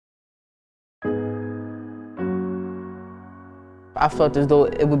I felt as though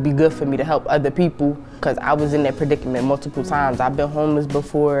it would be good for me to help other people because I was in that predicament multiple times. I've been homeless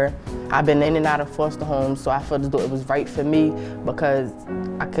before. I've been in and out of foster homes, so I felt as though it was right for me because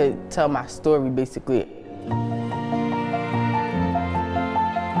I could tell my story, basically.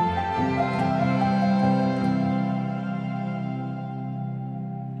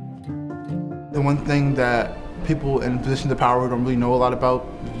 The one thing that people in positions of power don't really know a lot about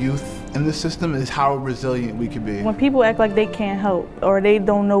youth in this system is how resilient we can be. When people act like they can't help or they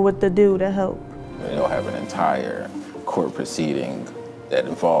don't know what to do to help. They'll have an entire court proceeding that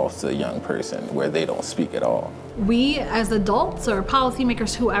involves a young person where they don't speak at all. We as adults or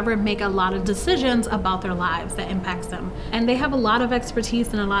policymakers, whoever, make a lot of decisions about their lives that impacts them. And they have a lot of expertise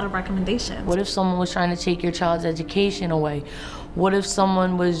and a lot of recommendations. What if someone was trying to take your child's education away? What if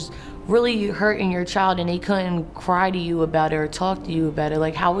someone was really hurting your child and they couldn't cry to you about it or talk to you about it?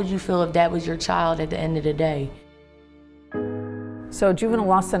 Like, how would you feel if that was your child at the end of the day? So Juvenile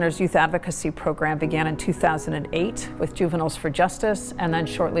Law Center's youth advocacy program began in 2008 with Juveniles for Justice, and then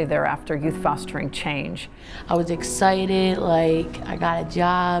shortly thereafter, Youth Fostering Change. I was excited, like, I got a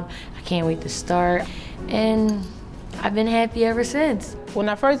job, I can't wait to start, and I've been happy ever since. When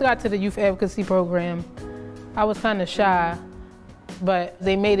I first got to the youth advocacy program, I was kind of shy, but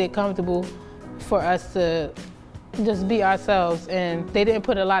they made it comfortable for us to just be ourselves, and they didn't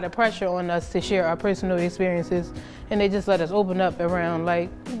put a lot of pressure on us to share our personal experiences, and they just let us open up around like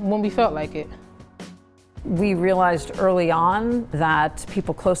when we felt like it. We realized early on that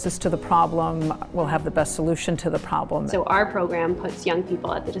people closest to the problem will have the best solution to the problem. So our program puts young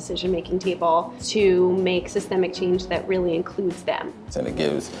people at the decision-making table to make systemic change that really includes them. And it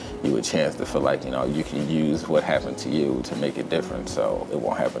gives you a chance to feel like, you can use what happened to you to make it different so it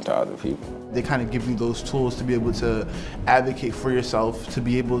won't happen to other people. They kind of give you those tools to be able to advocate for yourself, to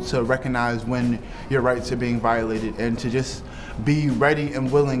be able to recognize when your rights are being violated, and to just be ready and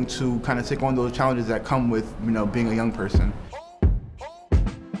willing to kind of take on those challenges that come with, being a young person.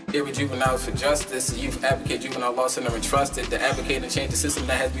 Here with Juveniles for Justice, youth advocate, Juvenile Law Center and trusted to advocate and change the system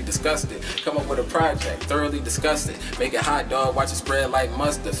that has been disgusted. Come up with a project, thoroughly discuss it. Make it hot, dog, watch it spread like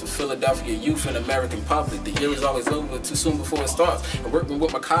mustard. For Philadelphia youth and American public, the year is always over too soon before it starts. And working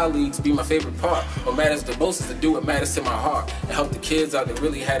with my colleagues be my favorite part. What matters the most is to do what matters to my heart and help the kids out that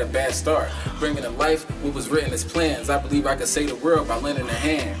really had a bad start. Bringing to life what was written as plans. I believe I could save the world by lending a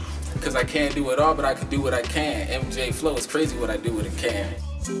hand. Cause I can't do it all, but I can do what I can. MJ Flow, it's crazy what I do with a can.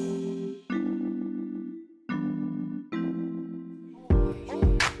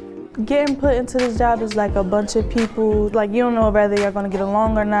 Getting put into this job is like a bunch of people, like you don't know whether you're gonna get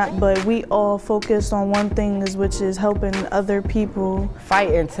along or not, but we all focus on one thing, which is helping other people.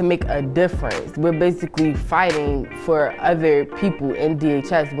 Fighting to make a difference. We're basically fighting for other people in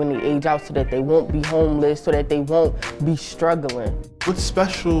DHS when they age out so that they won't be homeless, so that they won't be struggling. What's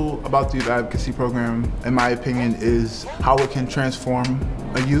special about the youth advocacy program, in my opinion, is how it can transform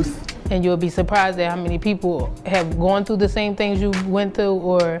a youth. And you'll be surprised at how many people have gone through the same things you went through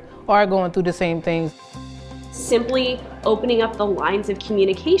or are going through the same things. Simply opening up the lines of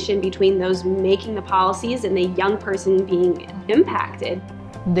communication between those making the policies and the young person being impacted.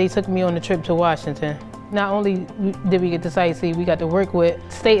 They took me on a trip to Washington. Not only did we get to sightsee, we got to work with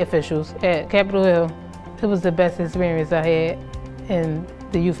state officials at Capitol Hill. It was the best experience I had in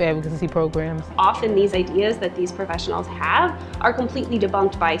the youth advocacy programs. Often these ideas that these professionals have are completely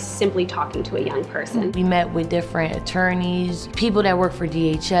debunked by simply talking to a young person. We met with different attorneys, people that work for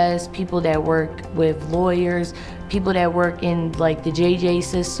DHS, people that work with lawyers, people that work in like the JJ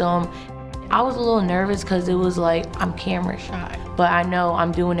system. I was a little nervous because it was like, I'm camera shy, but I know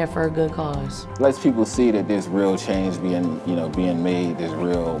I'm doing it for a good cause. It lets people see that there's real change being made, there's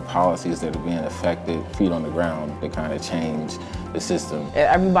real policies that are being affected, feet on the ground to kind of change the system. And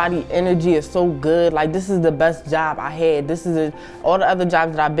everybody's energy is so good. Like, this is the best job I had. All the other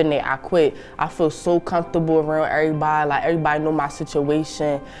jobs that I've been there, I quit. I feel so comfortable around everybody. Like, everybody know my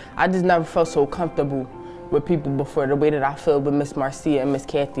situation. I just never felt so comfortable with people before, the way that I feel with Miss Marcia and Miss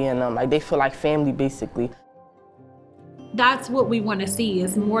Kathy and them. Like, they feel like family, basically. That's what we want to see,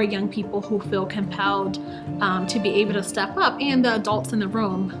 is more young people who feel compelled to be able to step up, and the adults in the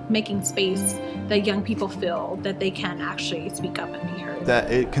room making space that young people feel that they can actually speak up and be heard. That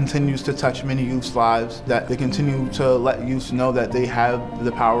it continues to touch many youth's lives, that they continue to let youths know that they have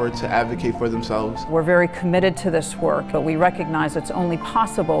the power to advocate for themselves. We're very committed to this work, but we recognize it's only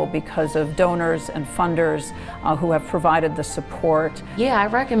possible because of donors and funders who have provided the support. Yeah, I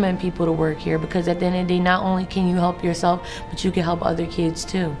recommend people to work here because at the end of the day, not only can you help yourself, but you can help other kids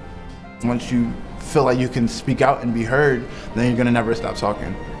too. Once you feel like you can speak out and be heard, then you're gonna never stop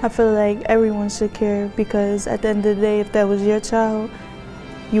talking. I feel like everyone should care, because at the end of the day, if that was your child,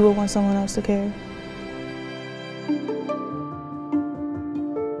 you would want someone else to care.